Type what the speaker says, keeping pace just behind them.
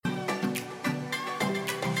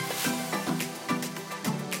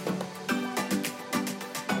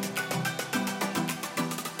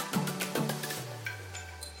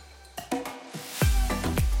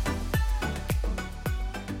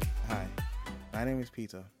My name is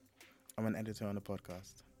Peter. I'm an editor on the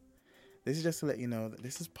podcast. This is just to let you know that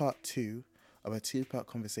this is part 2 of a 2-part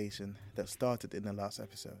conversation that started in the last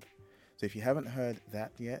episode. So if you haven't heard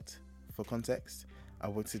that yet, for context, I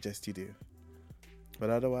would suggest you do. But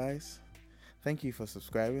otherwise, thank you for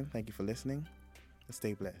subscribing, thank you for listening, and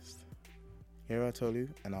stay blessed. Here are Tolu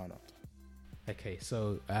and Arnold. Okay,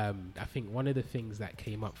 so I think one of the things that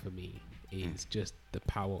came up for me is just the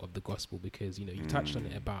power of the gospel, because, you know, you touched on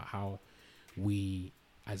it about how we,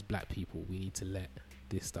 as black people, we need to let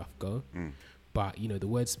this stuff go. But, you know, the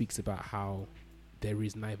word speaks about how there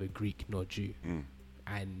is neither Greek nor Jew.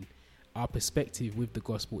 And our perspective with the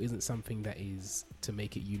gospel isn't something that is to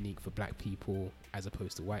make it unique for black people as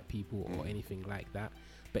opposed to white people or anything like that.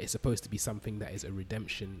 But it's supposed to be something that is a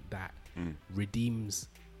redemption that redeems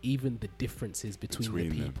even the differences between the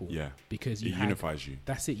people. Because it unifies you.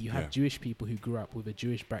 That's it. You have Jewish people who grew up with a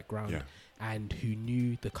Jewish background and who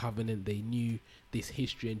knew the covenant. They knew this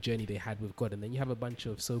history and journey they had with God. And then you have a bunch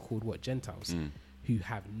of so-called Gentiles who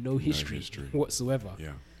have no history whatsoever.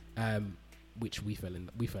 Which we fell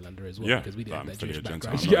under as well, because we didn't have that Jewish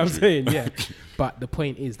background. You know what I'm saying? Yeah. But the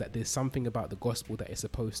point is that there's something about the gospel that is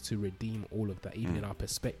supposed to redeem all of that, even in our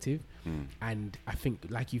perspective. And I think,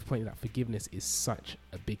 like you've pointed out, forgiveness is such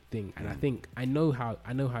a big thing. And I know how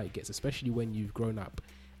it gets, especially when you've grown up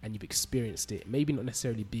and you've experienced it. Maybe not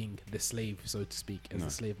necessarily being the slave, so to speak, as the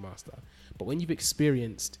slave master, but when you've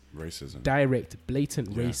experienced racism, direct, blatant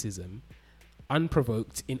racism,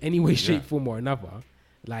 unprovoked in any way, shape, form, or another,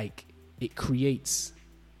 like. It can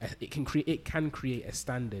create a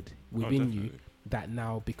standard within you that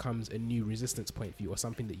now becomes a new resistance point for you, or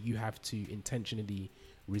something that you have to intentionally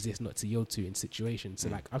resist, not to yield to in situations. So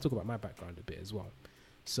like, I'll talk about my background a bit as well.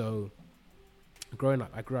 So growing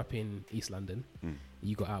up, I grew up in East London.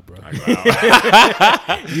 You got out, bro.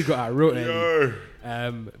 You got out real early.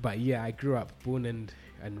 But yeah, I grew up, born and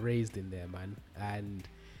raised in there, man. And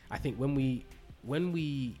I think when we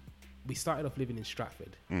started off living in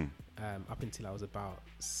Stratford, up until I was about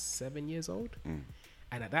 7 years old.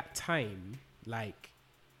 And at that time, like,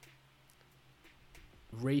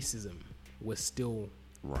 racism was still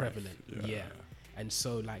prevalent. And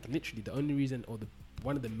so, like, literally the only reason, or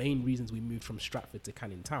one of the main reasons we moved from Stratford to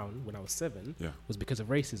Canning Town when I was 7 was because of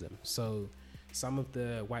racism. So some of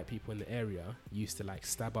the white people in the area used to, like,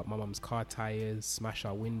 stab up my mum's car tires, smash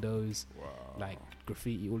our windows, like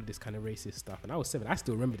graffiti, all of this kind of racist stuff. And I was 7. I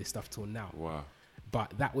still remember this stuff till now.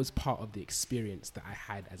 But that was part of the experience that I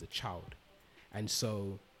had as a child. And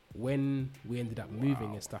so when we ended up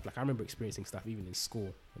moving and stuff, like, I remember experiencing stuff even in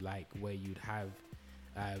school, like where you'd have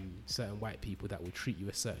certain white people that would treat you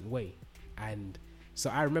a certain way. And so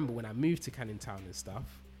I remember when I moved to Canning Town and stuff,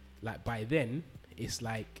 like, by then it's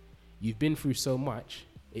like you've been through so much,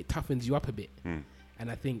 it toughens you up a bit. And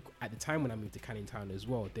I think at the time when I moved to Canning Town as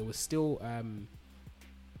well, there was still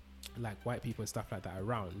like white people and stuff like that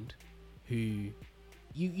around who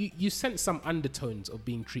you sense some undertones of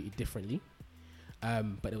being treated differently,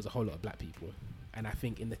 but there was a whole lot of black people. And I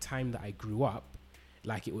think in the time that I grew up,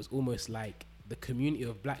 like, it was almost like the community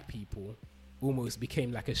of black people almost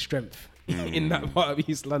became like a strength in that part of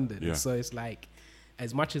East London. So it's like,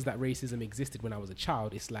 as much as that racism existed when I was a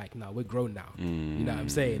child, it's like, no, we're grown now. You know what I'm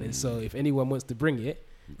saying? And so if anyone wants to bring it,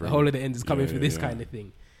 the whole of the end is coming for this kind of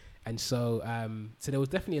thing. And so so there was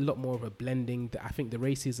definitely a lot more of a blending. That I think the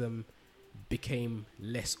racism became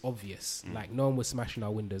less obvious. Like, no one was smashing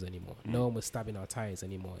our windows anymore. No one was stabbing our tires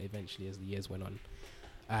anymore, eventually, as the years went on.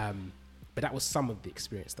 But that was some of the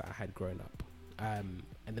experience that I had growing up. And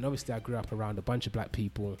then obviously I grew up around a bunch of black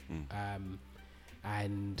people.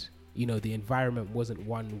 And, you know, the environment wasn't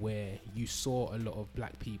one where you saw a lot of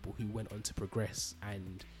black people who went on to progress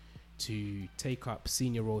and to take up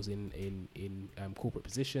senior roles in corporate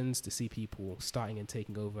positions, to see people starting and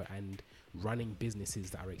taking over and running businesses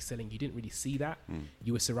that are excelling. You didn't really see that.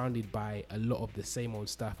 You were surrounded by a lot of the same old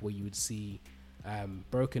stuff, where you would see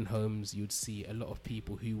broken homes. You'd see a lot of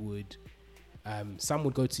people who would some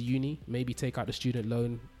would go to uni, maybe take out the student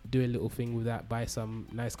loan, do a little thing with that, buy some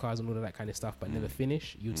nice cars and all of that kind of stuff, but never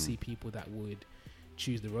finish. You'd see people that would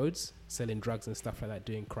choose the roads, selling drugs and stuff like that,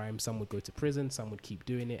 doing crime. Some would go to prison, some would keep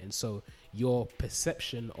doing it. And so your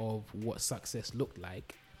perception of what success looked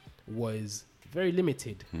like was very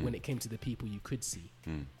limited when it came to the people you could see,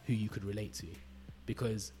 who you could relate to,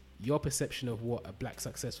 because your perception of what a black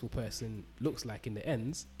successful person looks like in the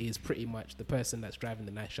ends is pretty much the person that's driving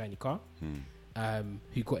the nice shiny car,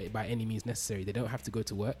 who got it by any means necessary. They don't have to go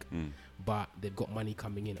to work, but they've got money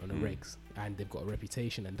coming in on the regs, and they've got a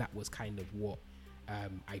reputation. And that was kind of what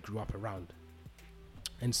I grew up around.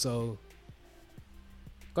 And so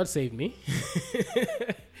God saved me.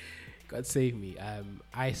 God save me.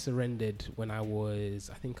 I surrendered when I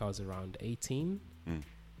think I was around 18.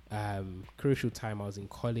 Crucial time, I was in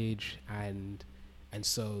college, and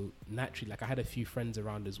so naturally, like, I had a few friends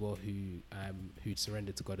around as well who'd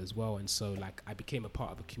surrendered to God as well, and so like I became a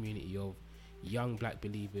part of a community of young black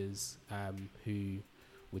believers who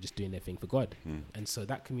were just doing their thing for God, and so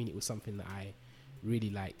that community was something that I really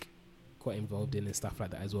like got involved in and stuff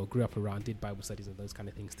like that as well. Grew up around, did Bible studies and those kind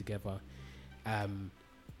of things together.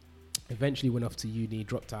 Eventually went off to uni,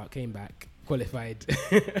 dropped out, came back, qualified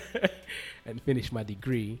and finished my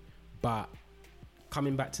degree. But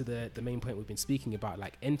coming back to the main point we've been speaking about,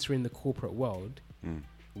 like entering the corporate world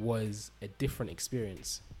was a different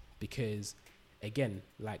experience, because again,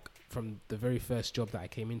 like from the very first job that I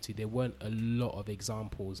came into, there weren't a lot of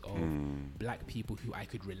examples of black people who I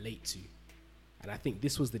could relate to. And I think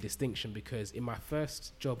this was the distinction, because in my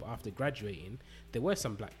first job after graduating, there were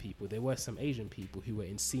some black people, there were some Asian people who were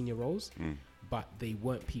in senior roles, but they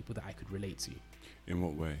weren't people that I could relate to. In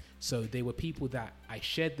what way? So they were people that I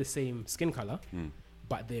shared the same skin color,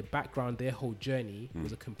 but their background, their whole journey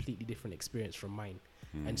was a completely different experience from mine.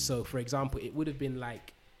 And so, for example, it would have been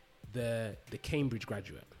like the Cambridge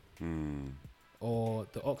graduate or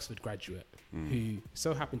the Oxford graduate who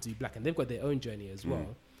so happened to be black, and they've got their own journey as well.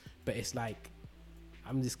 But it's like,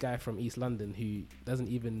 I'm this guy from East London who doesn't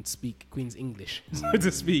even speak Queen's English, so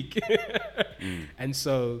to speak. And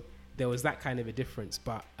so there was that kind of a difference.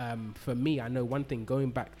 But for me, I know one thing, going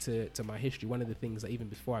back to my history, one of the things that even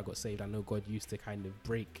before I got saved, I know God used to kind of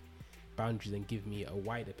break boundaries and give me a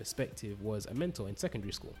wider perspective, was a mentor in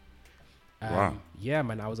secondary school. Wow. Yeah,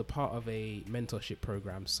 man, I was a part of a mentorship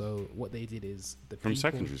program. So what they did is From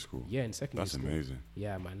secondary school? Yeah, in secondary school. That's amazing.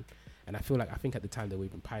 Yeah, man. And I think at the time they were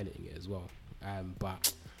even piloting it as well.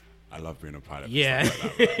 But I love being a pilot. Yeah,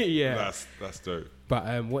 like that, yeah, that's dope.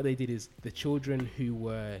 But what they did is, the children who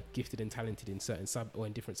were gifted and talented in certain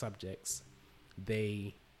in different subjects,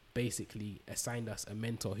 they basically assigned us a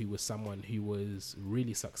mentor who was someone who was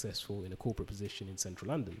really successful in a corporate position in central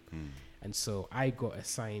London. And so I got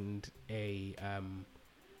assigned a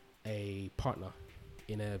partner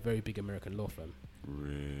in a very big American law firm.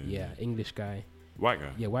 Really? Yeah, English guy. White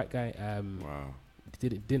guy? Yeah, white guy. Wow.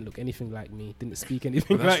 Didn't look anything like me, didn't speak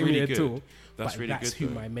anything like really me good. at all. That's but really that's good, who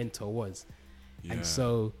though. my mentor was. Yeah. And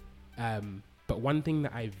so, but one thing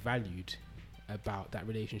that I valued about that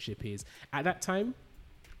relationship is, at that time,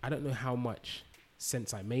 I don't know how much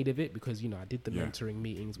sense I made of it, because, I did the mentoring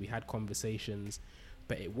meetings, we had conversations,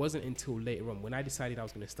 but it wasn't until later on, when I decided I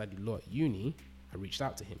was going to study law at uni, I reached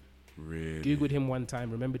out to him. Really? Googled him one time,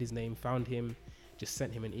 remembered his name, found him, just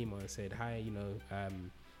sent him an email and said, hi,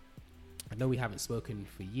 I know we haven't spoken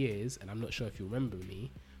for years, and I'm not sure if you remember me,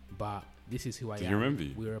 but this is who I am. Did he remember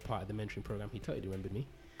you? We were a part of the mentoring program. He totally remembered me.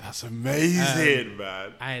 That's amazing,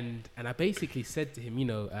 man. And I basically said to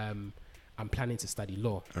him, I'm planning to study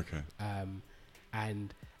law. Okay.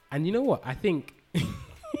 And you know what? I think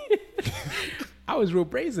I was real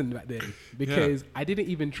brazen back then, because I didn't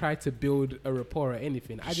even try to build a rapport or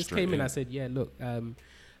anything. I just came in. I said, yeah, look,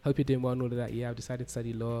 hope you're doing well and all of that. Yeah, I've decided to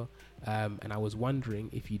study law. And I was wondering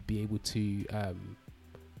if you'd be able to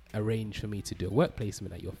arrange for me to do a work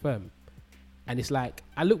placement at your firm. And it's like,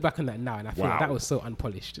 I look back on that now and I feel like that was so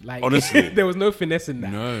unpolished. Like, honestly, there was no finesse in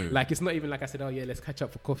that. No. Like, it's not even like I said, oh yeah, let's catch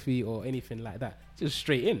up for coffee or anything like that. Just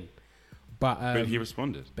straight in. But he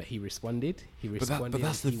responded. But he responded. But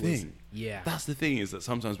that's the thing. Yeah. That's the thing, is that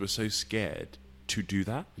sometimes we're so scared to do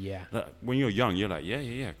that. Yeah. Like, when you're young, you're like,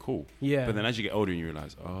 yeah, cool. Yeah. But then as you get older and you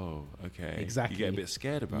realize, oh, okay. Exactly. You get a bit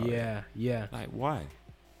scared about it. Yeah, yeah. Like, why?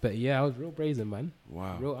 But yeah, I was real brazen, man.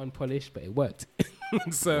 Wow. Real unpolished, but it worked.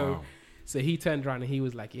 So he turned around and he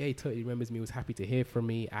was like, yeah, he totally remembers me, was happy to hear from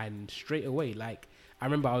me. And straight away, like, I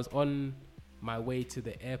remember I was on my way to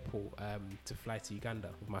the airport to fly to Uganda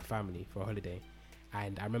with my family for a holiday.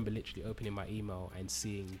 And I remember literally opening my email and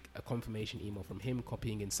seeing a confirmation email from him,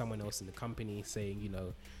 copying in someone else in the company saying,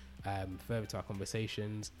 further to our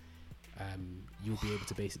conversations, you'll be able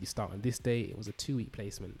to basically start on this day. It was a 2-week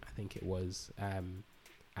placement, I think it was.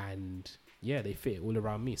 And yeah, they fit it all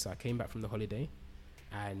around me. So I came back from the holiday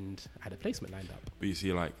and had a placement lined up. But you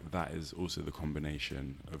see, like, that is also the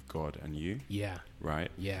combination of God and you. Yeah.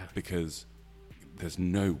 Right? Yeah. Because there's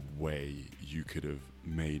no way you could have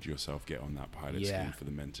made yourself get on that pilot scheme for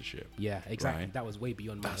the mentorship. Yeah, exactly. Right? That was way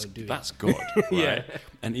beyond my own doing. That's God, right? Yeah.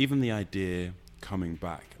 And even the idea coming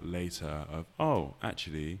back later of, oh,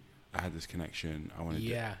 actually, I had this connection, I want to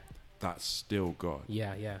do it. That's still God.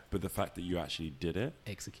 Yeah, yeah. But the fact that you actually did it,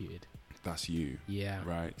 executed, that's you. Yeah.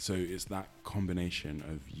 Right? So it's that combination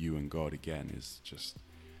of you and God again is just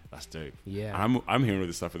That's dope. Yeah. And I'm hearing all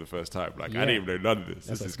this stuff for the first time. Like, I didn't even know none of this.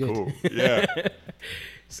 This is good. cool. Yeah.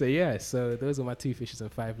 So those are my 2 fishes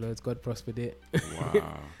and 5 loads. God prospered it.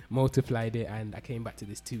 Wow. Multiplied it, and I came back to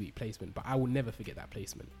this 2-week placement. But I will never forget that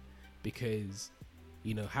placement because,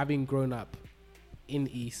 you know, having grown up in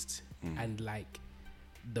East and like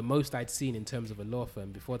the most I'd seen in terms of a law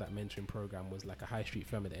firm before that mentoring program was like a high street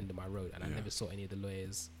firm at the end of my road, and I never saw any of the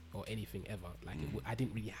lawyers or anything ever. Like I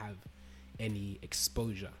didn't really have any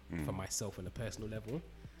exposure for myself on a personal level.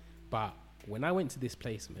 But when I went to this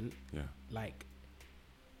placement, like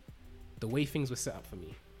the way things were set up for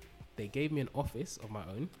me, they gave me an office of my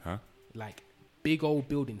own, like big old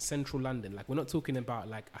building, central London. Like we're not talking about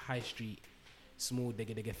like a high street, small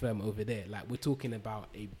digga firm over there. Like we're talking about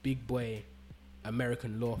a big boy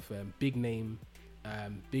American law firm, big name,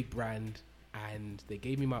 big brand. And they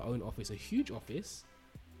gave me my own office, a huge office,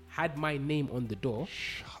 had my name on the door.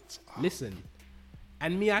 Shut up. Listen,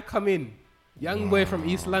 and me, I come in, young boy from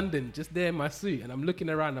East London, just there in my suit, and I'm looking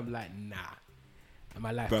around, I'm like, nah, and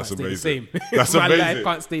my life can't stay the same. That's my amazing. life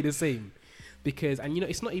can't stay the same. Because, and you know,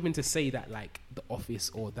 it's not even to say that like the office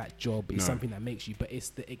or that job is something that makes you, but it's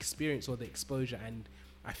the experience or the exposure, and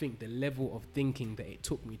I think the level of thinking that it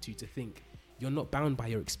took me to think, you're not bound by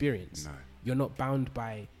your experience. No. You're not bound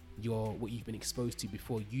by what you've been exposed to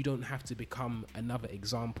before. You don't have to become another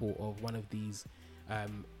example of one of these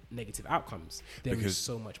negative outcomes. There is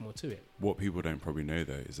so much more to it. What people don't probably know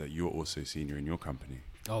though is that you're also senior in your company.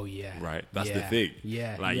 Oh yeah, right. That's the thing.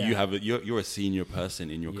 Yeah, like you have you're a senior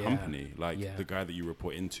person in your company. Like the guy that you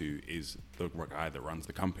report into is the guy that runs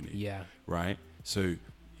the company. Yeah, right. So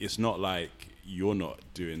it's not like you're not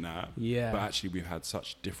doing that. Yeah, but actually we've had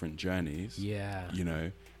such different journeys. Yeah, you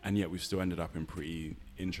know, and yet we've still ended up in pretty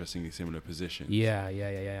interestingly similar positions. Yeah.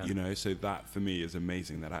 You know, so that for me is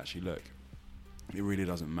amazing. That actually, look, it really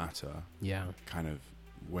doesn't matter. Yeah, kind of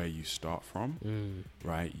where you start from,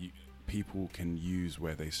 right? People can use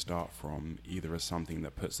where they start from either as something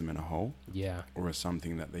that puts them in a hole, or as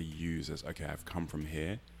something that they use as, okay, I've come from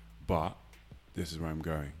here, but this is where I'm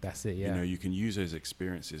going. That's it. Yeah. You know, you can use those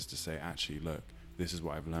experiences to say, actually, look, this is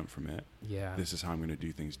what I've learned from it. Yeah. This is how I'm going to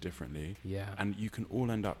do things differently. Yeah. And you can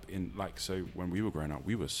all end up in, like, so when we were growing up,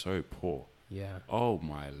 we were so poor. Yeah. Oh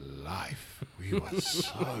my life. We were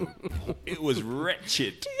so poor. It was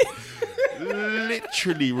wretched.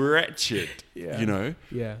 Literally wretched. Yeah. You know?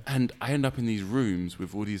 Yeah. And I end up in these rooms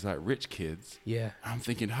with all these like rich kids. Yeah. I'm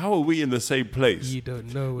thinking, how are we in the same place? You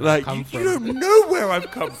don't know where like, I've come from. You don't know where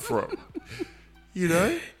I've come from. You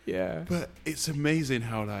know? Yeah. But it's amazing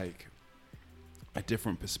how like a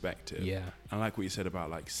different perspective. Yeah. I like what you said about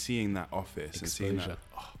like seeing that office Exposure. and seeing that.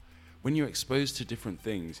 When you're exposed to different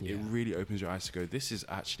things, it really opens your eyes to go, this is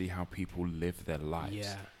actually how people live their lives.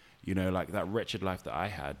 Yeah. You know, like that wretched life that I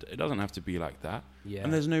had, it doesn't have to be like that. Yeah.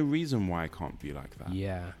 And there's no reason why it can't be like that.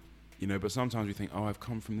 Yeah. You know, but sometimes we think, oh, I've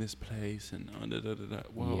come from this place and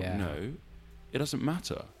well, no, it doesn't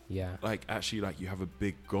matter. Yeah. Like, actually, like, you have a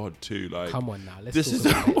big God too. Like, come on now, let's this is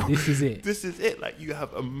it. This is it. This is it. Like, you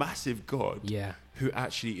have a massive God. Yeah. Who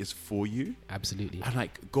actually is for you. Absolutely. And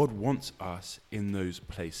like, God wants us in those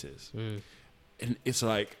places. And it's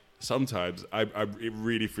like, sometimes it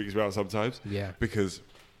really freaks me out sometimes. Yeah. Because,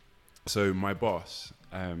 so my boss,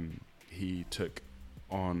 he took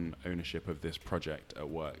on ownership of this project at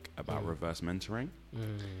work about reverse mentoring.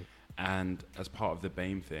 And as part of the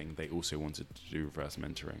BAME thing, they also wanted to do reverse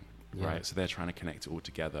mentoring, right? So they're trying to connect it all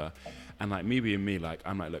together. And like me being me, like,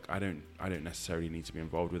 I'm like, look, I don't necessarily need to be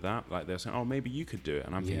involved with that. Like they're saying, oh, maybe you could do it.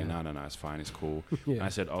 And I'm thinking, no, it's fine. It's cool. And I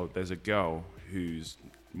said, oh, there's a girl who's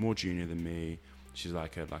more junior than me. She's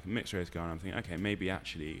like a mixed race girl. And I'm thinking, okay, maybe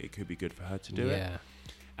actually it could be good for her to do it.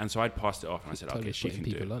 And so I'd passed it off and I said, totally okay, she can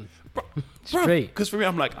do it. Straight. Because for me,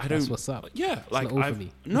 I'm like, I don't. That's what's up. Yeah. It's like, not all for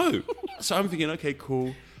me. No. So I'm thinking, okay,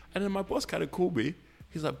 cool. And then my boss kind of called me.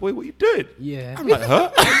 He's like, boy, what you doing? Yeah. I'm like,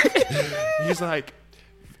 huh? He's like,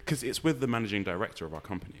 because it's with the managing director of our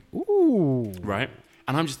company. Ooh. Right?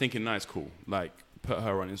 And I'm just thinking, no, it's cool. Like, put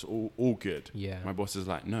her on. It's all good. Yeah. My boss is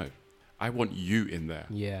like, no, I want you in there.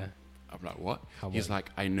 Yeah. I'm like, what? He's like,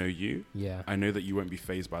 I know you. Yeah. I know that you won't be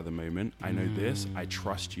fazed by the moment. I know this. I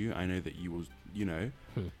trust you. I know that you will, you know.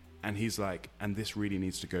 And he's like, and this really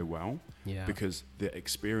needs to go well. Yeah. Because the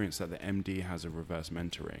experience that the MD has of reverse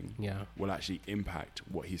mentoring will actually impact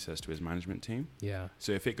what he says to his management team. Yeah.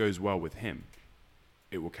 So if it goes well with him,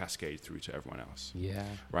 it will cascade through to everyone else. Yeah.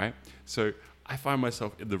 Right? So I find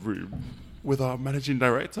myself in the room with our managing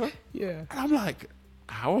director. Yeah. And I'm like,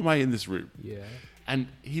 how am I in this room? Yeah. And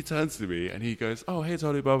he turns to me and he goes, oh, hey,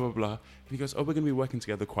 Tony, blah, blah, blah. And he goes, oh, we're going to be working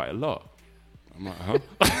together quite a lot. I'm like,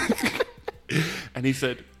 huh? And he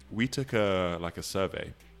said, we took a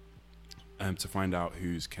survey to find out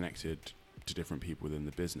who's connected to different people within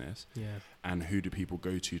the business, and who do people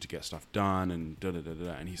go to get stuff done, and da da da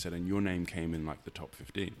da. And he said, and your name came in like the top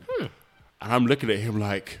 15. And I'm looking at him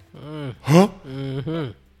like, huh?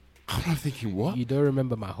 I'm not thinking, what? You don't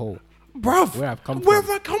remember my whole, bruv, where have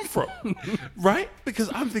I come from? Right? Because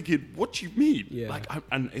I'm thinking, what do you mean? Yeah. Like,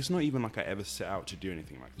 and it's not even like I ever set out to do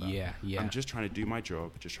anything like that. Yeah. I'm just trying to do my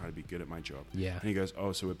job, just trying to be good at my job. Yeah. And he goes,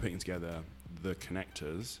 oh, so we're putting together the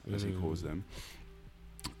connectors, as he calls them,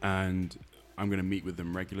 and I'm going to meet with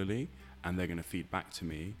them regularly, and they're going to feed back to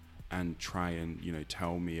me and try and, you know,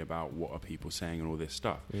 tell me about what are people saying and all this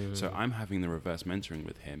stuff. So I'm having the reverse mentoring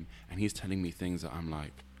with him, and he's telling me things that I'm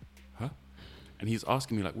like, huh? And he's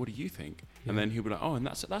asking me like, what do you think? And then he'll be like, oh, and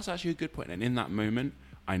that's actually a good point. And in that moment,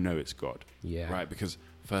 I know it's God. Yeah. Right? Because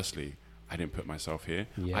firstly, I didn't put myself here.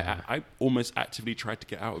 Yeah. I almost actively tried to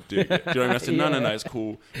get out of doing it. Do you know what I mean? I said, no, it's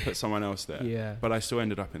cool. Put someone else there. Yeah. But I still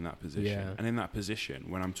ended up in that position. Yeah. And in that position,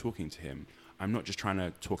 when I'm talking to him, I'm not just trying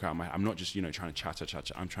to talk out I'm not just, you know, trying to chatter.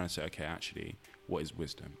 I'm trying to say, okay, actually, what is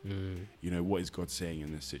wisdom? You know, what is God saying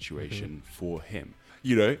in this situation for him?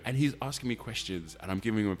 You know, and he's asking me questions, and I'm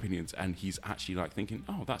giving him opinions, and he's actually like thinking,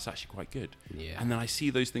 oh, that's actually quite good. Yeah. And then I see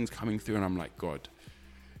those things coming through, and I'm like, God,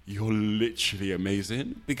 you're literally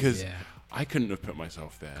amazing, because I couldn't have put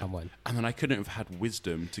myself there. Come on. And then I couldn't have had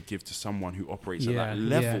wisdom to give to someone who operates at Yeah, that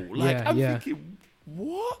level. yeah, Like, yeah, I'm yeah. thinking,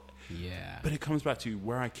 what? Yeah. But it comes back to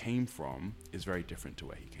where I came from is very different to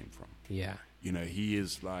where he came from. Yeah. You know, he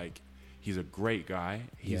is like, he's a great guy.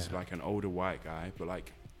 He's Yeah. like an older white guy, but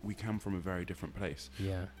like, we come from a very different place.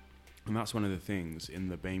 Yeah. And that's one of the things in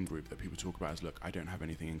the BAME group that people talk about is, look, I don't have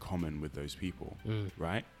anything in common with those people,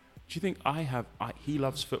 right? Do you think he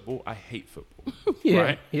loves football, I hate football,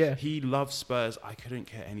 right? Yeah. He loves Spurs, I couldn't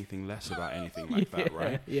care anything less about anything like that,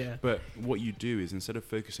 right? Yeah. But what you do is, instead of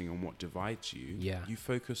focusing on what divides you, Yeah. you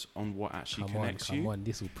focus on what actually connects you. Come on,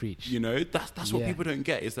 this will preach. You know, that's what Yeah. people don't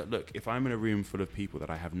get, is that, look, if I'm in a room full of people that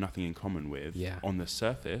I have nothing in common with, on the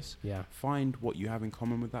surface, find what you have in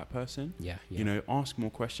common with that person. Yeah. You know, ask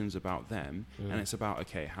more questions about them, and it's about,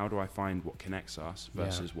 okay, how do I find what connects us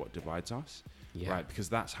versus what divides us? Yeah. Right? Because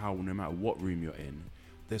that's how, no matter what room you're in,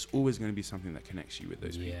 there's always going to be something that connects you with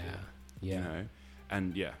those people. Yeah. You know?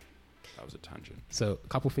 And that was a tangent. So a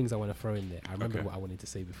couple things I want to throw in there. I remember what I wanted to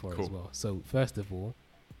say before as well. So first of all,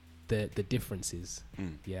 the differences.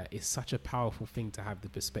 It's such a powerful thing to have the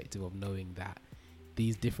perspective of knowing that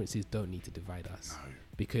these differences don't need to divide us. No.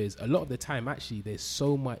 Because a lot of the time, actually, there's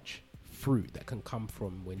so much fruit that can come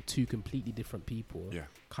from when two completely different people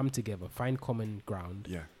come together, find common ground,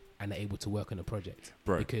 and are able to work on a project.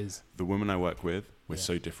 Bro, because the women I work with, we're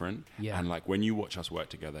so different. Yeah. And like, when you watch us work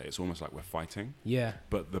together, it's almost like we're fighting. Yeah.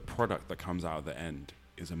 But the product that comes out at the end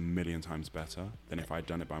is a million times better than if I'd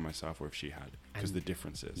done it by myself or if she had, because the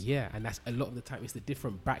differences. Yeah, and that's a lot of the time, it's the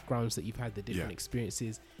different backgrounds that you've had, the different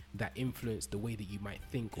experiences that influence the way that you might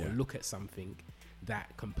think or look at something,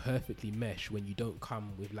 that can perfectly mesh when you don't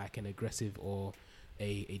come with like an aggressive or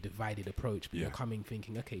a divided approach, but you're coming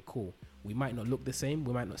thinking, okay, cool, we might not look the same,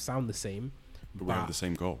 we might not sound the same, but we have the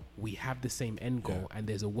same goal. We have the same end goal, and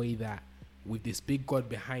there's a way that with this big God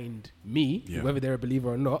behind me, whether they're a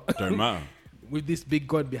believer or not, don't matter. With this big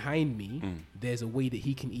God behind me, there's a way that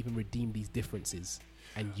he can even redeem these differences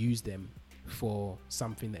and use them for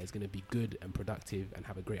something that is going to be good and productive and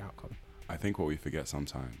have a great outcome. I think what we forget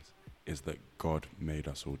sometimes is that God made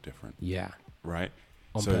us all different. Yeah. Right?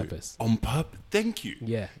 On purpose. On purpose. Thank you.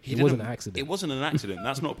 Yeah. It wasn't an accident. It wasn't an accident.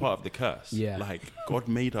 That's not part of the curse. Yeah. Like, God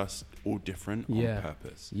made us all different on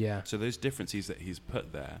purpose. Yeah. So those differences that he's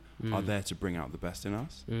put there are there to bring out the best in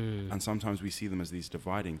us. And sometimes we see them as these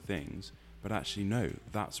dividing things, but actually, no,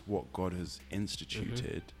 that's what God has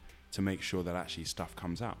instituted to make sure that actually stuff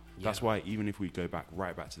comes out. Yeah. That's why even if we go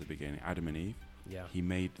right back to the beginning, Adam and Eve, he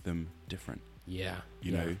made them different. Yeah.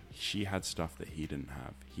 You know, she had stuff that he didn't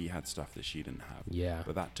have. He had stuff that she didn't have. Yeah.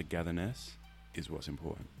 But that togetherness is what's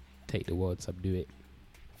important. Take the world, subdue it,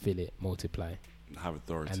 fill it, multiply. Have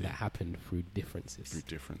authority. And that happened through differences.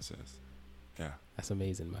 Yeah. That's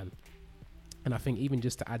amazing, man. And I think even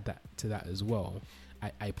just to add that to that as well,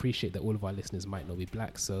 I appreciate that all of our listeners might not be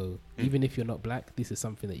black. So even if you're not black, this is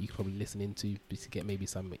something that you could probably listen into to get maybe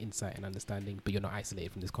some insight and understanding, but you're not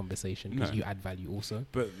isolated from this conversation because you add value also.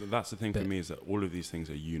 But that's the thing for me, is that all of these things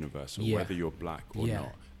are universal, whether you're black or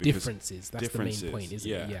not. Differences. That's the main point,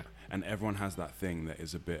 isn't it? Yeah. And everyone has that thing that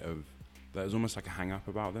is a bit of, that is almost like a hang up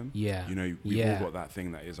about them. Yeah. You know, we've all got that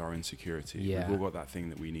thing that is our insecurity. Yeah. We've all got that thing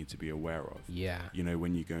that we need to be aware of. Yeah. You know,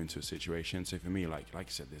 when you go into a situation. So for me, like you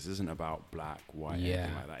said, this isn't about black, white,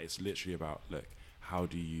 anything like that. It's literally about, look, how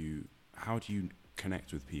do you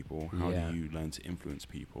connect with people? How do you learn to influence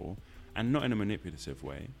people? and not in a manipulative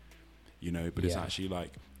way, you know, but it's actually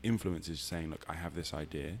like influence is saying, look, I have this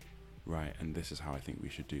idea, right, and this is how I think we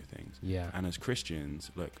should do things. And as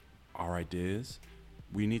Christians, look, our ideas,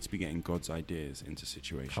 we need to be getting God's ideas into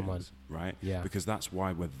situations, right? Because that's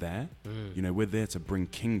why we're there. You know, we're there to bring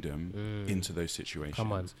kingdom into those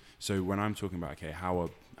situations. So when I'm talking about, okay, how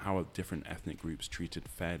are different ethnic groups treated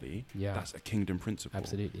fairly? That's a kingdom principle.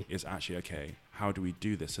 Absolutely. It's actually, okay, how do we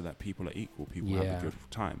do this so that people are equal, people have a good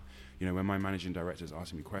time? You know, when my managing director is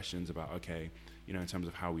asking me questions about, okay, you know, in terms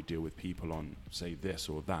of how we deal with people on, say, this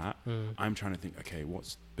or that, I'm trying to think, okay,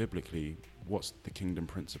 what's the kingdom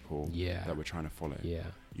principle that we're trying to follow?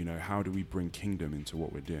 You know, how do we bring kingdom into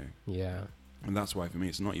what we're doing? And that's why for me,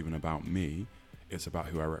 it's not even about me. It's about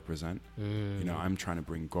who I represent. You know, I'm trying to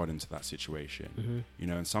bring God into that situation. You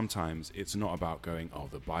know, and sometimes it's not about going, oh,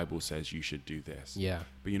 the Bible says you should do this.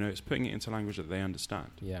 But, you know, it's putting it into language that they understand.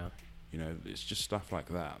 You know, it's just stuff like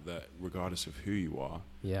that regardless of who you are,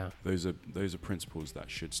 those are principles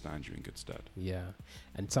that should stand you in good stead.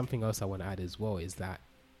 And something else I want to add as well is that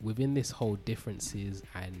within this whole differences,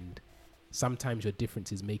 and sometimes your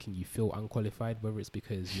difference is making you feel unqualified, whether it's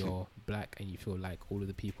because you're black and you feel like all of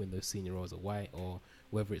the people in those senior roles are white, or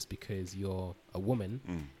whether it's because you're a woman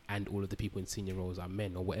and all of the people in senior roles are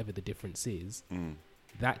men, or whatever the difference is,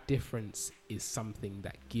 that difference is something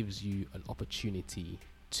that gives you an opportunity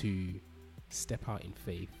to step out in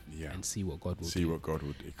faith and see what God will do.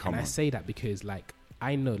 I say that because, like,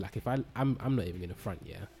 I know, like, if I'm not even gonna front,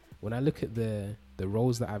 when I look at the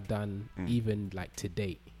roles that I've done, even like to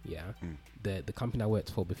date, the company I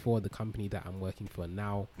worked for before, the company that I'm working for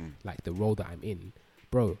now, like the role that I'm in,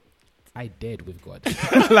 bro, I dared with God.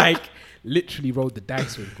 Like, literally rolled the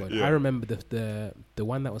dice with God. I remember the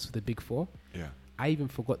one that was for the Big Four. I even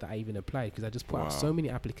forgot that I even applied because I just put out so many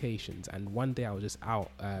applications. And one day I was just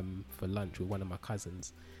out for lunch with one of my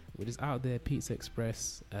cousins. We're just out there, Pizza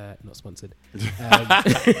Express, not sponsored.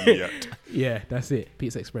 Yeah, that's it.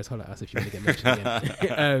 Pizza Express, holler at us if you want to get mentioned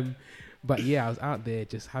again. But yeah, I was out there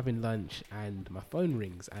just having lunch, and my phone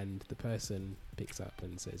rings, and the person picks up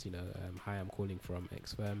and says, you know, hi, I'm calling from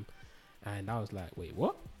X firm. And I was like, wait,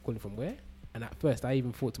 what? Calling from where? And at first, I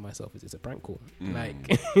even thought to myself, is this a prank call?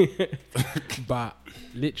 Like, but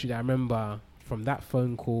literally, I remember from that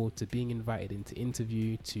phone call to being invited into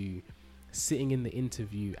interview to sitting in the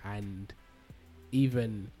interview and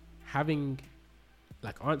even having,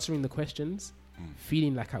 like, answering the questions,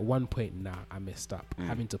 feeling like at one point, I messed up,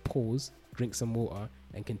 having to pause, drink some water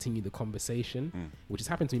and continue the conversation, which has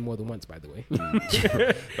happened to me more than once, by the way.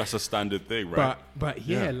 That's a standard thing, right? But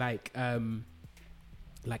yeah,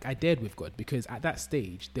 like I dared with God, because at that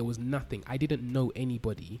stage there was nothing. I didn't know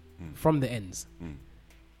anybody from the ends.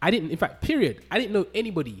 I didn't know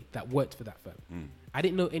anybody that worked for that firm. I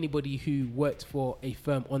didn't know anybody who worked for a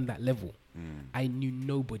firm on that level. I knew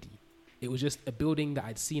nobody. It was just a building that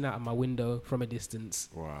I'd seen out of my window from a distance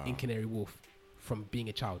in Canary Wharf from being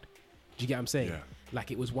a child. Do you get what I'm saying?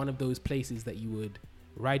 Like, it was one of those places that you would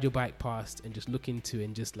ride your bike past and just look into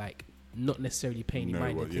and just, like, not necessarily pay any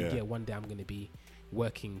mind and think, one day I'm going to be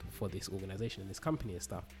working for this organization and this company and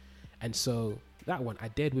stuff. And so that one, I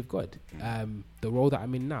dared with God. The role that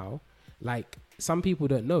I'm in now, like, some people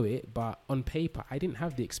don't know it, but on paper, I didn't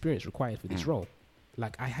have the experience required for this role.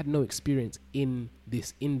 Like, I had no experience in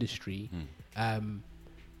this industry,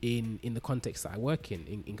 in the context that I work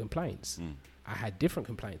in compliance. I had different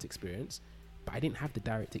compliance experience, but I didn't have the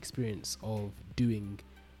direct experience of doing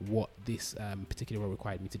what this particular role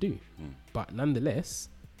required me to do. But nonetheless,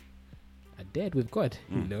 I dared with God,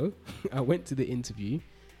 you know. I went to the interview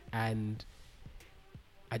and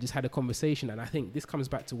I just had a conversation. And I think this comes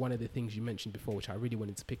back to one of the things you mentioned before, which I really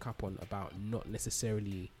wanted to pick up on, about not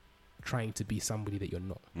necessarily trying to be somebody that you're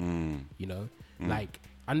not, you know, like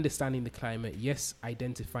understanding the climate. Yes,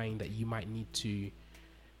 identifying that you might need to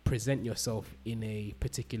present yourself in a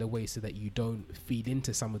particular way so that you don't feed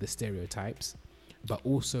into some of the stereotypes, but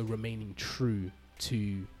also remaining true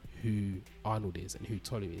to who Arnold is and who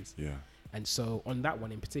Tolu is. And so on that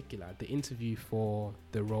one in particular, the interview for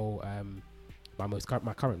the role,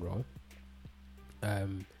 my current role,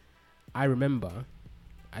 I remember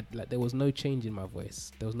there was no change in my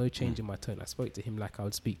voice. There was no change in my tone. I spoke to him like I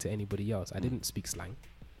would speak to anybody else. I didn't speak slang,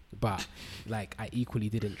 but like I equally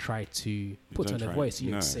didn't try to put on a voice.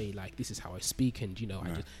 You didn't say like, this is how I speak. And, you know,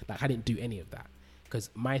 I didn't do any of that, because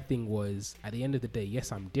my thing was, at the end of the day,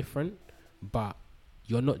 yes, I'm different, but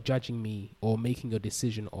you're not judging me or making your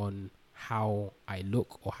decision on how I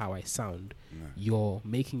look or how I sound. You're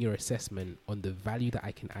making your assessment on the value that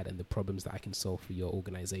I can add and the problems that I can solve for your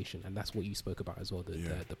organization. And that's what you spoke about as well,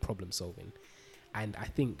 the problem solving. And I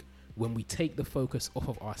think when we take the focus off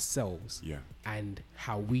of ourselves and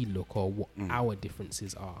how we look or what our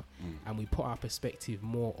differences are, and we put our perspective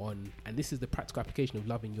more on, and this is the practical application of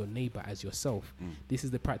loving your neighbor as yourself. This is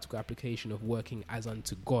the practical application of working as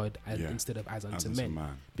unto God instead of as unto men.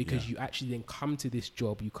 Because you actually then come to this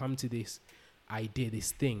job, you come to this idea,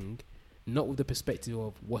 this thing, not with the perspective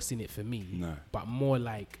of what's in it for me, but more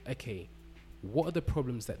like, okay, what are the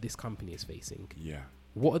problems that this company is facing?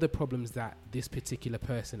 What are the problems that this particular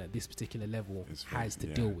person at this particular level has to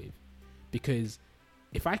deal with? Because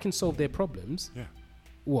if I can solve their problems,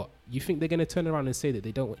 what? You think they're going to turn around and say that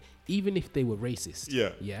they don't, even if they were racist?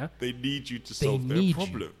 They need you to solve their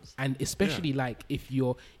problems. And especially like if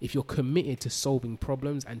you're committed to solving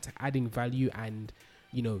problems and to adding value and,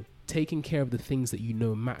 you know, taking care of the things that you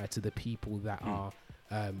know matter to the people that are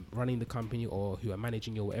running the company or who are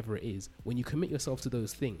managing you or whatever it is, when you commit yourself to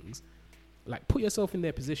those things, like put yourself in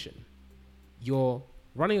their position. You're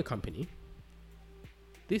running a company.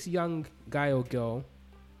 This young guy or girl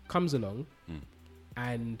comes along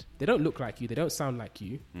and they don't look like you. They don't sound like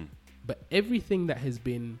you. But everything that has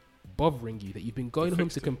been bothering you, that you've been going home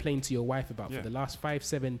to complain to your wife about for the last 5,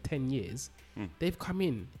 7, 10 years, they've come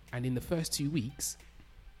in and in the first 2 weeks,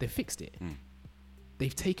 they've fixed it.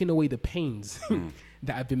 They've taken away the pains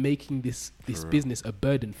that have been making this business a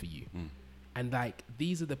burden for you. And like,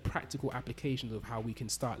 these are the practical applications of how we can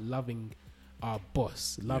start loving our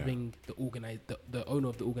boss, loving the owner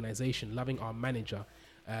of the organization, loving our manager,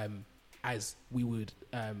 as we would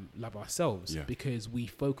love ourselves, because we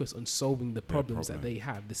focus on solving the problems that they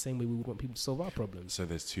have the same way we would want people to solve our problems. So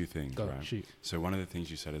there's two things, right? Shoot. So one of the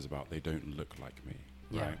things you said is about they don't look like me,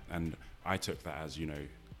 right? And I took that as, you know,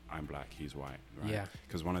 I'm black, he's white, right?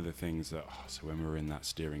 Because one of the things that, so when we were in that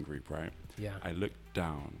steering group, right? I looked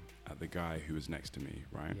down at the guy who was next to me,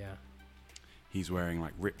 right? He's wearing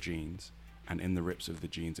like ripped jeans, and in the rips of the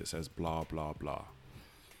jeans it says blah, blah, blah.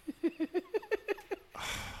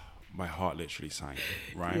 My heart literally sank,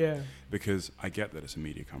 right? Because I get that it's a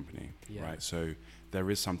media company, right? So there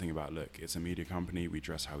is something about, look, it's a media company, we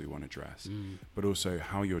dress how we want to dress. But also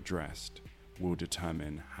how you're dressed will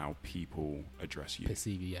determine how people address you.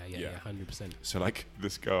 Perceive you, 100%. So like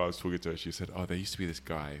this girl I was talking to, she said, there used to be this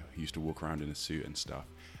guy who used to walk around in a suit and stuff.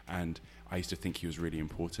 And I used to think he was really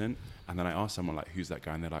important. And then I asked someone like, who's that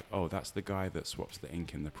guy? And they're like, that's the guy that swaps the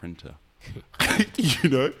ink in the printer. You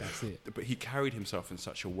know? That's it. But he carried himself in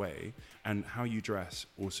such a way, and how you dress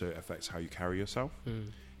also affects how you carry yourself.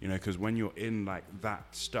 You know, because when you're in like that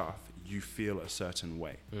stuff, you feel a certain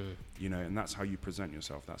way, you know, and that's how you present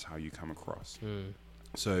yourself. That's how you come across.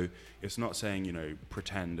 So it's not saying, you know,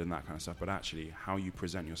 pretend and that kind of stuff, but actually how you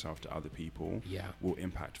present yourself to other people will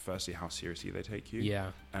impact firstly how seriously they take you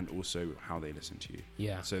and also how they listen to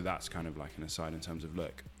you. So that's kind of like an aside in terms of,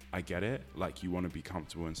 look, I get it, like you want to be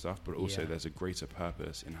comfortable and stuff, but also there's a greater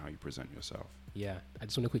purpose in how you present yourself. I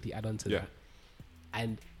just want to quickly add on to that.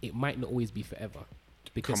 And it might not always be forever,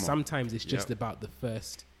 because sometimes it's just about the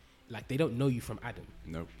first, like they don't know you from Adam.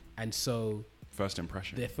 Nope. And so first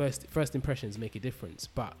impression. Their first impressions make a difference,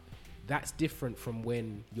 but that's different from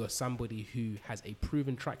when you're somebody who has a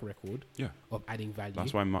proven track record of adding value.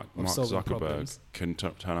 That's why Mark Zuckerberg can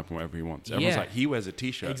turn up on whatever he wants. Everyone's like, he wears a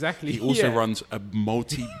t-shirt. Exactly. He also runs a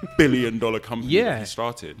multi-billion-dollar company that he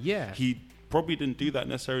started. He probably didn't do that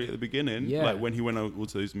necessarily at the beginning. Like when he went out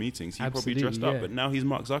to those meetings, he probably dressed up, but now he's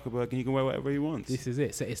Mark Zuckerberg and he can wear whatever he wants. This is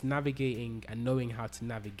it. So it's navigating and knowing how to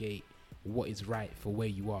navigate what is right for where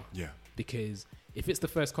you are. Because if it's the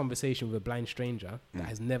first conversation with a blind stranger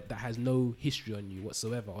that has no history on you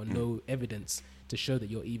whatsoever, or no evidence to show that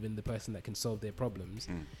you're even the person that can solve their problems,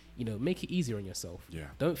 you know, make it easier on yourself.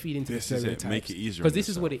 Don't feed into the stereotypes. Make it easier, because this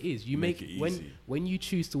is what it is. You make it when you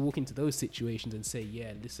choose to walk into those situations and say,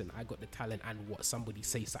 listen, I got the talent, and what somebody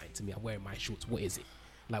say something to me, I'm wearing my shorts. What is it?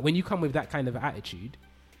 Like when you come with that kind of attitude,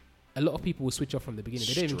 a lot of people will switch off from the beginning.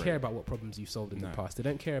 They don't even care about what problems you've solved in the past. They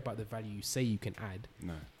don't care about the value you say you can add.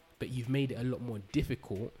 But you've made it a lot more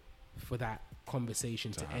difficult for that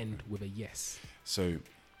conversation to end with a yes. So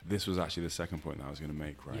this was actually the second point that I was going to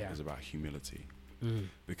make, right? Is about humility.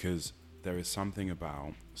 Because there is something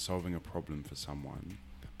about solving a problem for someone,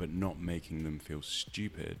 but not making them feel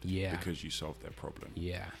stupid because you solved their problem.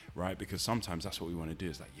 Right? Because sometimes that's what we want to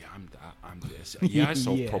do, is like, I'm that, I'm this. I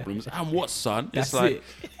solve problems. And what, son? That's it's like,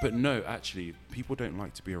 it. But no, actually, people don't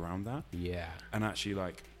like to be around that. And actually,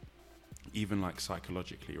 like, even like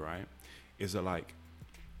psychologically, right, is that like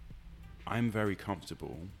I'm very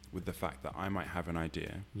comfortable with the fact that I might have an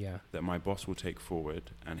idea that my boss will take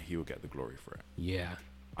forward and he will get the glory for it.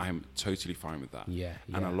 I'm totally fine with that.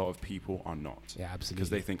 And a lot of people are not. Absolutely. Because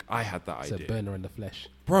they think I had that idea. It's a burner in the flesh.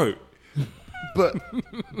 Bro, But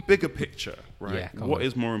bigger picture, right? Yeah, What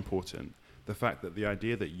is more important? The fact that the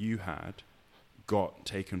idea that you had got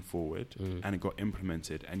taken forward and it got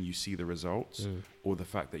implemented and you see the results, or the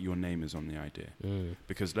fact that your name is on the idea.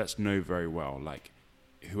 Because let's know very well, like,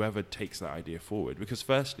 whoever takes that idea forward, because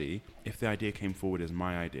firstly, if the idea came forward as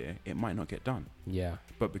my idea, it might not get done. Yeah.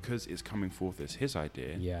 But because it's coming forth as his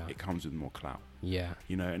idea, it comes with more clout. Yeah.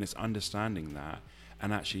 You know, and it's understanding that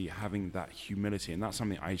and actually having that humility. And that's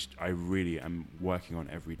something I really am working on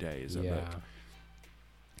every day, is that, look,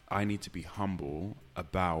 I need to be humble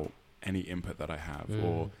about any input that I have,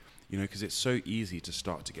 or, you know, because it's so easy to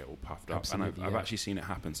start to get all puffed up. And I've actually seen it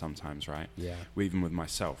happen sometimes, right? Yeah. Even with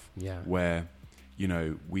myself, where, you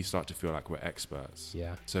know, we start to feel like we're experts.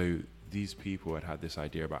 Yeah. So these people had this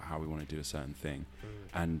idea about how we want to do a certain thing,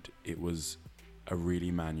 and it was a really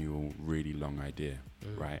manual, really long idea,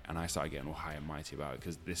 right? And I started getting all high and mighty about it,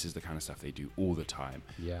 because this is the kind of stuff they do all the time.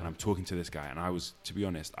 Yeah. And I'm talking to this guy, and I was, to be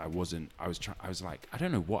honest, I was like, I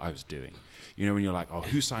don't know what I was doing. You know, when you're like, oh,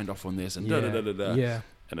 who signed off on this? And da da da da da. Yeah.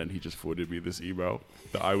 And then he just forwarded me this email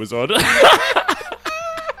that I was on.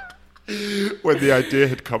 When the idea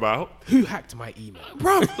had come out. Who hacked my email?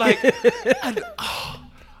 Bro, like, and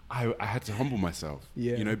I had to humble myself,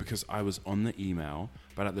 you know, because I was on the email,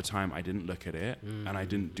 but at the time I didn't look at it and I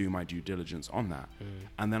didn't do my due diligence on that.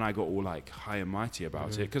 And then I got all like high and mighty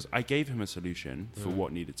about it, because I gave him a solution for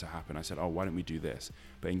what needed to happen. I said, oh, why don't we do this?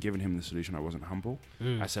 But in giving him the solution, I wasn't humble.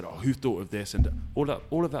 I said, oh, who thought of this? And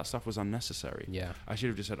all of that stuff was unnecessary. Yeah. I should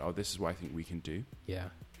have just said, oh, this is what I think we can do. Yeah.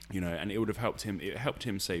 You know, and it would have helped him. It helped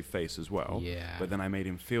him save face as well. Yeah. But then I made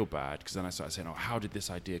him feel bad, because then I started saying, "Oh, how did this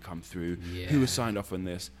idea come through? Yeah. Who was signed off on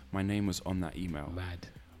this?" My name was on that email. Mad.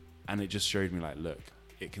 And it just showed me, like, look,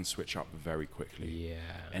 it can switch up very quickly. Yeah.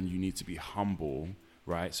 And you need to be humble,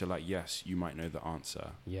 right? So, like, yes, you might know the answer.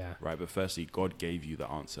 Yeah. Right. But firstly, God gave you the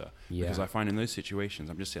answer. Yeah. Because I find in those situations,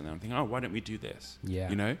 I'm just sitting there and thinking, "Oh, why don't we do this?" Yeah.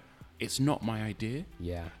 You know. It's not my idea.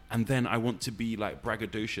 Yeah. And then I want to be like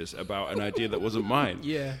braggadocious about an idea that wasn't mine.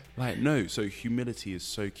 Yeah. Like, no. So humility is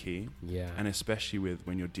so key. Yeah. And especially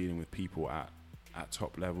when you're dealing with people at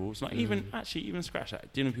top levels, like even scratch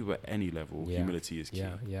that, dealing with people at any level, humility is key.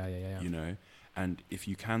 Yeah. You know, and if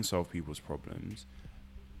you can solve people's problems,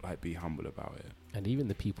 like, be humble about it. And even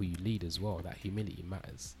the people you lead as well, that humility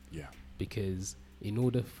matters. Yeah. Because in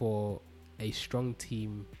order for a strong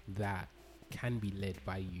team that can be led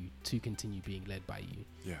by you to continue being led by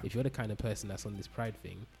you, if you're the kind of person that's on this pride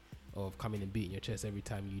thing of coming and beating your chest every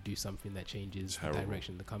time you do something that changes the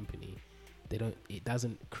direction of the company, it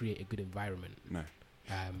doesn't create a good environment. No.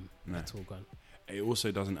 That's all gone. It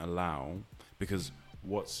also doesn't allow, because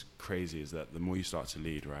what's crazy is that the more you start to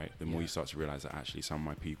lead, right, the more you start to realize that actually some of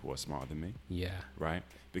my people are smarter than me. Yeah. Right?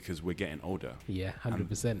 Because we're getting older. Yeah,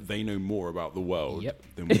 100%. They know more about the world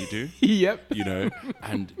than we do. Yep. You know,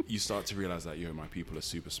 and you start to realize that, my people are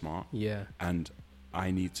super smart. Yeah. And I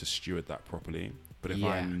need to steward that properly. But if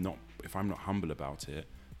I'm not humble about it,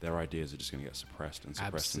 their ideas are just going to get suppressed and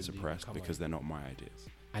suppressed and suppressed, because they're not my ideas.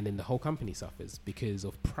 And then the whole company suffers because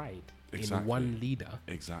of pride in one leader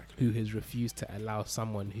who has refused to allow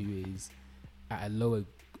someone who is at a lower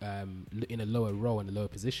in a lower role and a lower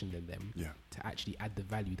position than them to actually add the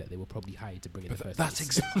value that they were probably hired to bring in the first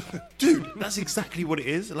place. Dude, that's exactly what it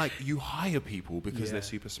is. Like, you hire people because they're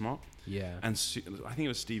super smart. Yeah. And I think it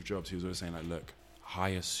was Steve Jobs who was always saying, like, look,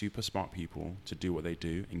 hire super smart people to do what they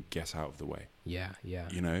do and get out of the way. Yeah.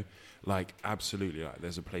 You know, like, absolutely. Like,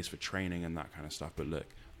 there's a place for training and that kind of stuff. But look,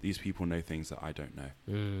 these people know things that I don't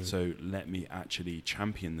know. So let me actually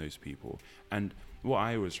champion those people. And what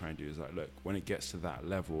I always try and do is, like, look, when it gets to that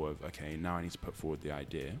level of, okay, now I need to put forward the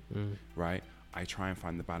idea, right? I try and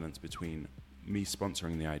find the balance between me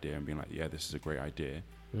sponsoring the idea and being like, yeah, this is a great idea.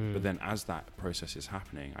 But then as that process is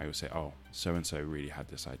happening, I will say, oh, so-and-so really had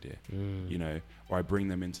this idea, you know, or I bring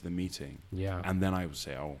them into the meeting. Yeah. And then I will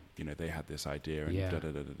say, oh, you know, they had this idea and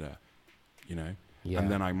da-da-da-da-da, you know. Yeah.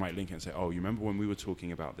 And then I might link it and say, oh, you remember when we were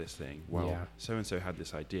talking about this thing? Well, so-and-so had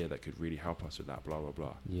this idea that could really help us with that, blah, blah,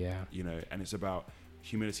 blah. Yeah. You know, and it's about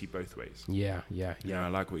humility both ways. Yeah. You know, I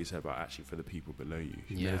like what you said about actually for the people below you.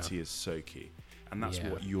 Humility is so key. And that's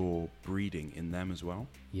what you're breeding in them as well.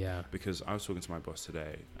 Yeah. Because I was talking to my boss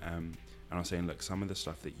today, and I was saying, look, some of the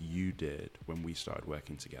stuff that you did when we started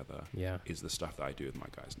working together is the stuff that I do with my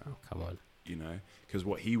guys now. Come on. You know, because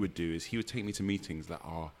what he would do is he would take me to meetings that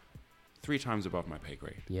are 3 times above my pay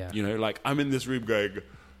grade. Yeah. You know, like, I'm in this room going,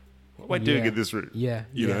 what am I doing in this room? Yeah.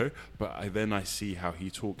 You know? But I see how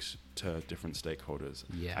he talks to different stakeholders.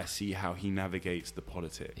 Yeah. I see how he navigates the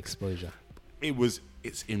politics. Exposure.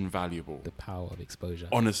 It's invaluable. The power of exposure.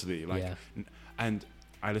 Honestly. Like, and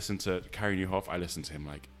I listened to Carey Nieuwhof. I listened to him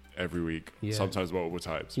like every week, Yeah. sometimes multiple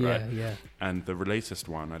times, Yeah, right? yeah. And the latest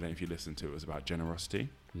one, I don't know if you listened to it, was about generosity.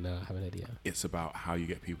 No, I haven't heard it yet. It's about how you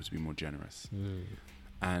get people to be more generous.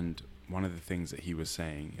 And one of the things that he was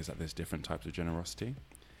saying is that there's different types of generosity.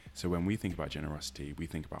 So when we think about generosity, we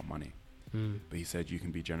think about money. But he said you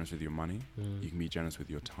can be generous with your money, you can be generous with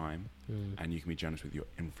your time, and you can be generous with your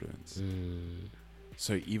influence.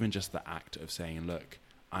 So even just the act of saying, look,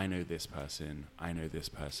 I know this person,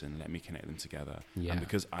 let me connect them together. Yeah. And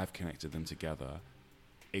because I've connected them together,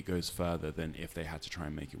 it goes further than if they had to try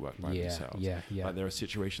and make it work by themselves. Yeah. Like there are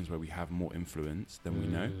situations where we have more influence than we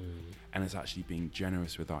know, and it's actually being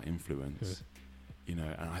generous with our influence, you know.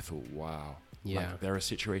 And I thought, wow, like there are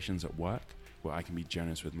situations at work where I can be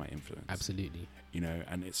generous with my influence. Absolutely. You know,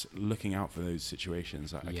 and it's looking out for those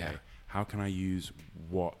situations like, okay, how can I use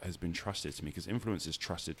what has been trusted to me? Because influence is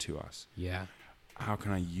trusted to us. Yeah. How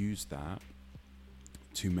can I use that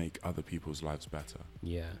to make other people's lives better?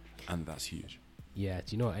 Yeah. And that's huge. Yeah,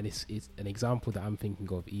 do you know, and it's an example that I'm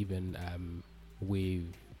thinking of even with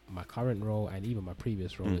my current role and even my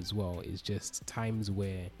previous role as well, is just times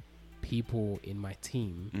where people in my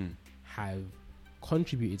team have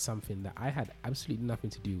contributed something that I had absolutely nothing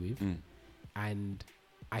to do with, and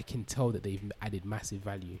I can tell that they've added massive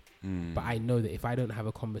value. But I know that if I don't have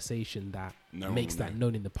a conversation that makes that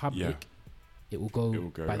known in the public, it will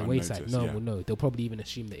go by the wayside. No one will know. They'll probably even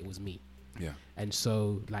assume that it was me. Yeah. And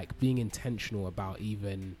so, like, being intentional about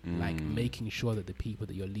even like making sure that the people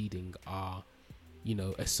that you're leading are, you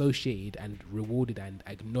know, associated and rewarded and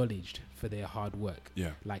acknowledged for their hard work.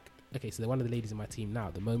 Yeah. Like, okay, so one of the ladies in my team now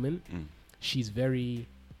at the moment, she's very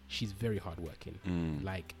hardworking.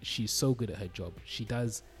 Like, she's so good at her job. She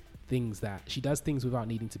does things without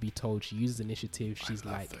needing to be told. She uses initiative. She's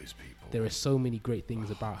like, those people. there are so many great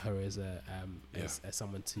things about her as a as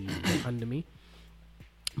someone to look under me.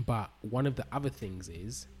 But one of the other things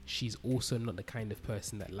is she's also not the kind of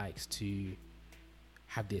person that likes to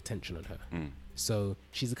have the attention on her. So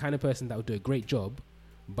she's the kind of person that will do a great job,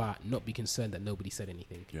 but not be concerned that nobody said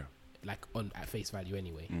anything. Yeah. Like at face value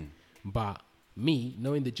anyway. But me,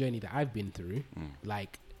 knowing the journey that I've been through,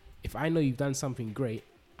 like if I know you've done something great,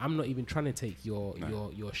 I'm not even trying to take your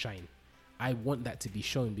shine. I want that to be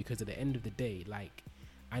shown, because at the end of the day, like,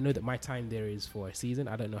 I know that my time there is for a season.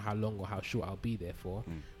 I don't know how long or how short I'll be there for,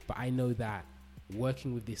 but I know that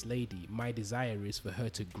working with this lady, my desire is for her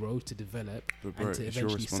to grow, to develop, and to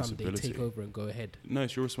eventually someday take over and go ahead. No,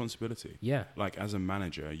 it's your responsibility. Yeah. Like, as a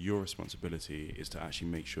manager, your responsibility is to actually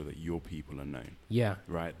make sure that your people are known. Yeah.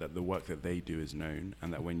 Right? That the work that they do is known,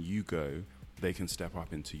 and that when you go, they can step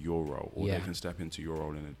up into your role, or they can step into your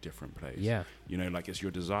role in a different place. Yeah. You know, like, it's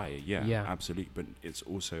your desire. Yeah. Absolutely. But it's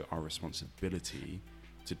also our responsibility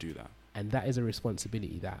to do that. And that is a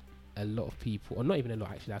responsibility that a lot of people, or not even a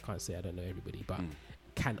lot, actually, I can't say, I don't know everybody, but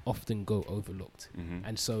can often go overlooked.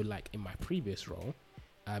 And so, like, in my previous role,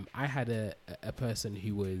 I had a person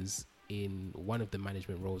who was in one of the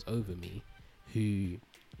management roles over me, who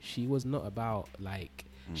she was not about, like,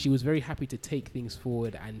 she was very happy to take things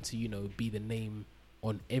forward and to, you know, be the name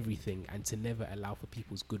on everything, and to never allow for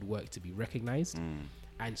people's good work to be recognized.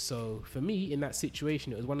 And so for me, in that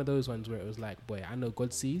situation, it was one of those ones where it was like, boy, I know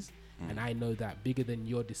God sees, and I know that bigger than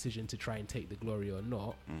your decision to try and take the glory or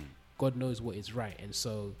not, God knows what is right. And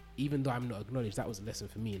so even though I'm not acknowledged, that was a lesson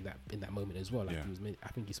for me in that moment as well. Like, I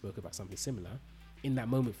think he spoke about something similar. In that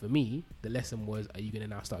moment for me, the lesson was, are you going to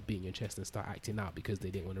now start beating your chest and start acting out because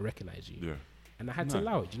they didn't want to recognize you? Yeah. And I had to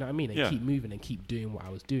allow it, do you know what I mean? And keep moving and keep doing what I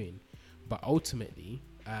was doing. But ultimately,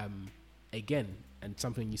 again, and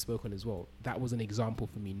something you spoke on as well, that was an example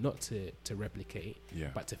for me not to replicate,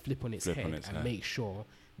 but to flip on its head and make sure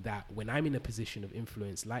that when I'm in a position of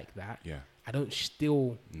influence like that, I don't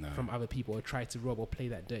steal from other people or try to rob or play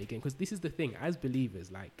that dirty game. Because this is the thing, as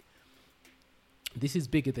believers, like, this is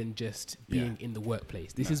bigger than just being in the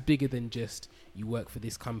workplace. This is bigger than just you work for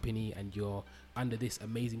this company and you're under this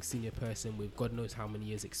amazing senior person with God knows how many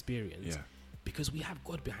years experience, because we have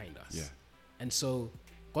God behind us. And so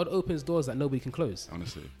God opens doors that nobody can close.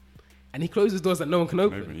 Honestly. And he closes doors that no one can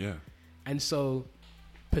open. And so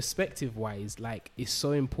perspective wise, like, it's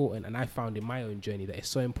so important. And I found in my own journey that it's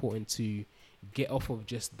so important to get off of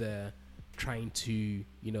just the trying to,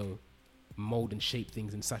 you know, mold and shape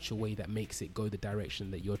things in such a way that makes it go the direction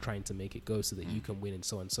that you're trying to make it go, so that you can win, and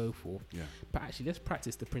so on and so forth. But actually, let's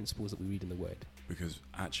practice the principles that we read in the Word. Because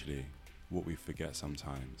actually, what we forget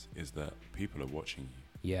sometimes is that people are watching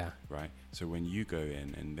you. Right? So when you go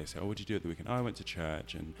in and they say, oh, what did you do at the weekend? Oh, I went to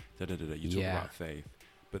church and da-da-da-da. You talk about faith.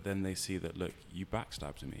 But then they see that, look, you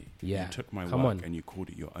backstabbed me. You took my work and you called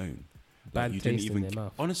it your own. Bad you taste didn't even in their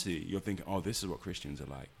mouth. honestly, you're thinking, oh, this is what Christians are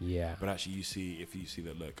like. Yeah. But actually, if you see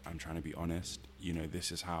that, look, I'm trying to be honest.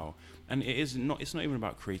 This is how, and it's not even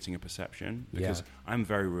about creating a perception, because I'm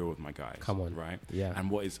very real with my guys. Come on, right? Yeah. And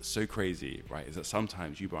what is so crazy, right, is that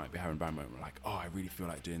sometimes you might be having a bad moment, like, oh, I really feel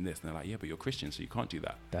like doing this, and they're like, yeah, but you're Christian, so you can't do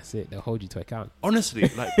that. That's it. They'll hold you to account. Honestly,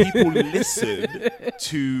 like, people listen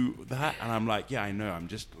to that, and I'm like, yeah, I know. I'm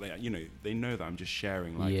just like, they know that I'm just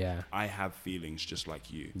sharing. Like, I have feelings just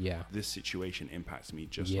like you. Yeah. This situation impacts me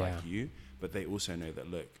just like you, but they also know that,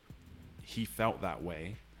 look, he felt that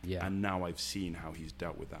way, and now I've seen how he's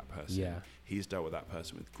dealt with that person. Yeah. He's dealt with that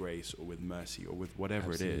person with grace or with mercy or with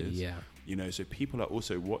whatever Absolutely, it is. Yeah. So people are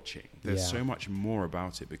also watching. There's so much more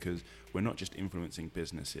about it, because we're not just influencing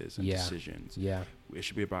businesses and decisions. Yeah. It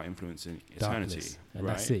should be about influencing Darkness. eternity. And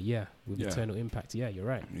right? that's it, with eternal impact. Yeah, you're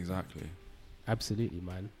right. Exactly. Absolutely,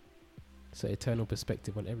 man. So eternal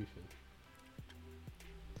perspective on everything.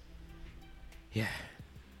 Yeah.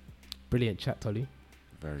 Brilliant chat, Tolu.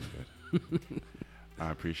 Very good.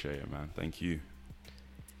 I appreciate it, man. Thank you.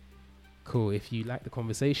 Cool. If you like the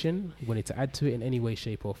conversation, wanted to add to it in any way,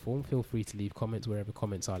 shape or form, feel free to leave comments wherever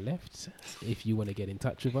comments are left. If you want to get in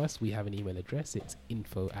touch with us, we have an email address. It's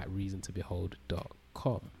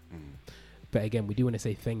info@reasontobehold.com. But again, we do want to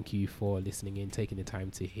say thank you for listening in, taking the time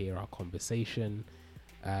to hear our conversation.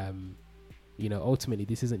 Ultimately,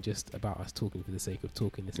 this isn't just about us talking for the sake of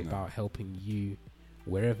talking. It's about helping you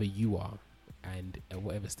wherever you are and at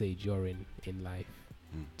whatever stage you're in life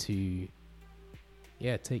to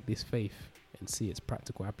take this faith and see its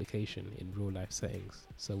practical application in real life settings.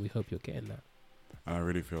 So we hope you're getting that. And I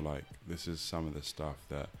really feel like this is some of the stuff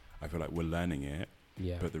that I feel like we're learning it.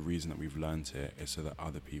 Yeah. But the reason that we've learned it is so that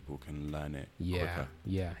other people can learn it quicker.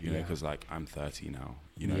 Yeah. You know, because like I'm 30 now,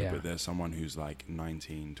 but there's someone who's like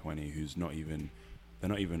 19, 20, who's they're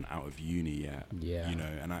not even out of uni yet. Yeah.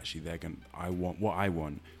 And actually what I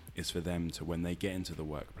want is for them to, when they get into the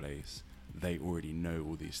workplace, they already know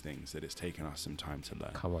all these things that it's taken us some time to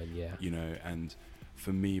learn. Come on, yeah. And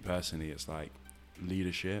for me personally, it's like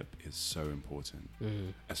leadership is so important,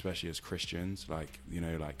 especially as Christians. Like,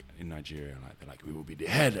 like in Nigeria, like they're like, we will be the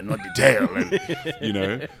head and not the tail,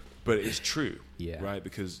 and but it's true, right?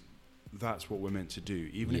 Because that's what we're meant to do.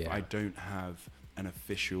 Even if I don't have an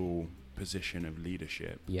official position of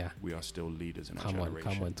leadership, we are still leaders in our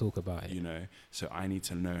generation. Come on, talk about it. So I need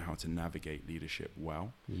to know how to navigate leadership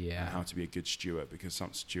well, and how to be a good steward, because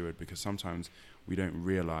sometimes we don't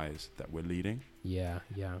realize that we're leading.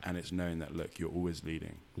 And it's knowing that, look, you're always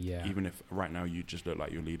leading. Even if right now you just look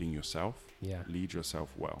like you're leading yourself, lead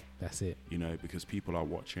yourself well. That's it. Because people are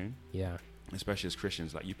watching. Especially as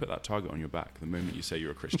Christians, like you put that target on your back the moment you say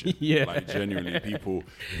you're a Christian. Like genuinely, people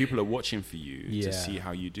are watching for you to see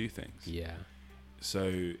how you do things.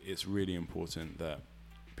 So it's really important that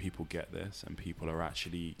people get this and people are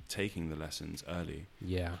actually taking the lessons early.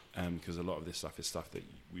 Because a lot of this stuff is stuff that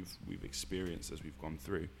we've experienced as we've gone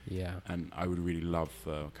through. And I would really love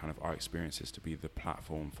for kind of our experiences to be the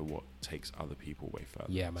platform for what takes other people way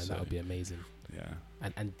further. That would be amazing.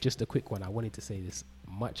 And just a quick one, I wanted to say this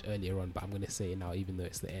much earlier on, but I'm going to say it now even though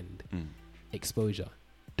it's the end. Exposure.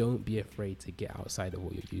 Don't be afraid to get outside of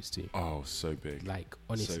what you're used to. Oh, so big. Like,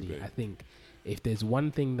 honestly, so big. I think if there's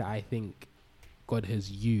one thing that I think God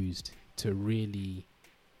has used to really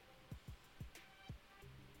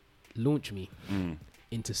launch me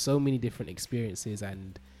into so many different experiences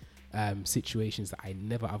and situations that I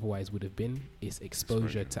never otherwise would have been, is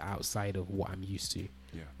exposure to outside of what I'm used to.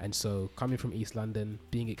 And so coming from East London,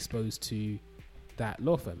 being exposed to that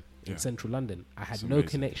law firm in central London, I had no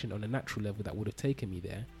connection on a natural level that would have taken me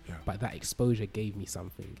there, but that exposure gave me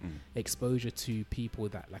something. Exposure to people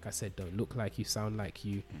that, like I said, don't look like you, sound like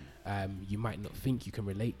you, you might not think you can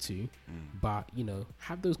relate to, but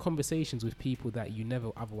have those conversations with people that you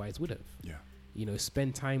never otherwise would have.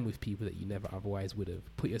 Spend time with people that you never otherwise would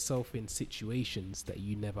have. Put yourself in situations that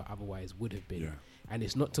you never otherwise would have been. And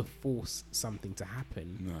it's not to force something to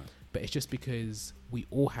happen, but it's just because we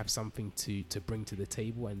all have something to bring to the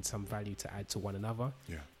table and some value to add to one another.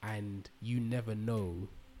 And you never know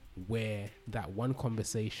where that one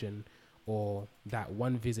conversation or that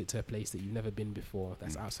one visit to a place that you've never been before,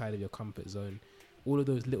 that's outside of your comfort zone, all of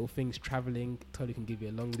those little things, traveling, Tolu can give you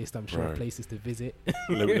a long list, I'm sure, of places to visit.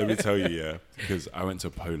 let me tell you, because I went to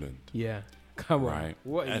Poland. Come on. Right.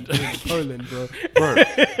 What are you doing in Poland, bro? Bro,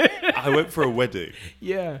 I went for a wedding.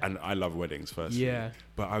 Yeah. And I love weddings, firstly. Yeah.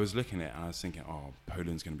 But I was looking at it and I was thinking, oh,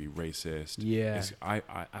 Poland's going to be racist. Yeah. I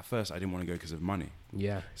at first, I didn't want to go because of money.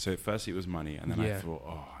 Yeah. So firstly, it was money. And then I thought,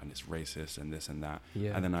 oh, and it's racist and this and that.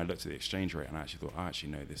 Yeah. And then I looked at the exchange rate and I actually thought, oh,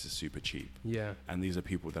 actually, no, this is super cheap. Yeah. And these are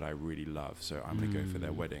people that I really love. So I'm going to go for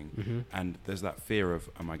their wedding. Mm-hmm. And there's that fear of,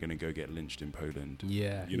 am I going to go get lynched in Poland?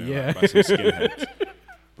 Yeah. You know, yeah. like by some skinheads.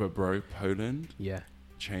 But bro, Poland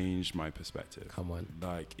changed my perspective. Come on.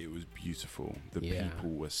 Like, it was beautiful. The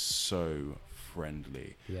people were so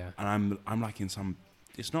friendly. Yeah. And I'm like in some,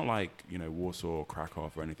 it's not like, you know, Warsaw or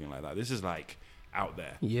Krakow or anything like that. This is like out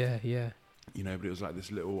there. Yeah, yeah. You know, but it was like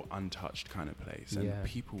this little untouched kind of place. And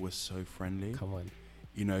people were so friendly. Come on.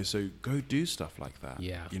 You know, so go do stuff like that.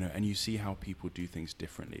 Yeah. You know, and you see how people do things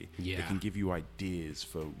differently. Yeah. They can give you ideas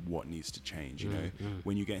for what needs to change, you know.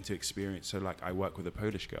 When you get into experience, so like I work with a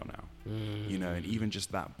Polish girl now, you know, and even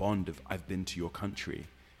just that bond of I've been to your country,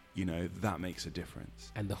 you know, that makes a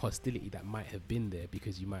difference. And the hostility that might have been there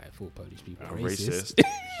because you might have thought Polish people are racist.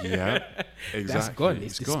 Yeah, exactly. That's gone.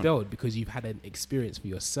 It's dispelled because you've had an experience for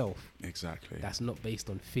yourself. Exactly. That's not based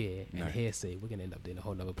on fear and hearsay. We're going to end up doing a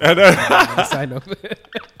whole nother sign off.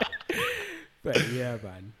 But yeah,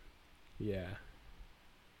 man. Yeah.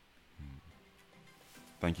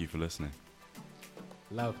 Thank you for listening.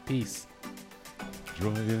 Love, peace. Joy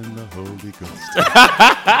in the Holy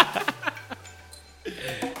Ghost.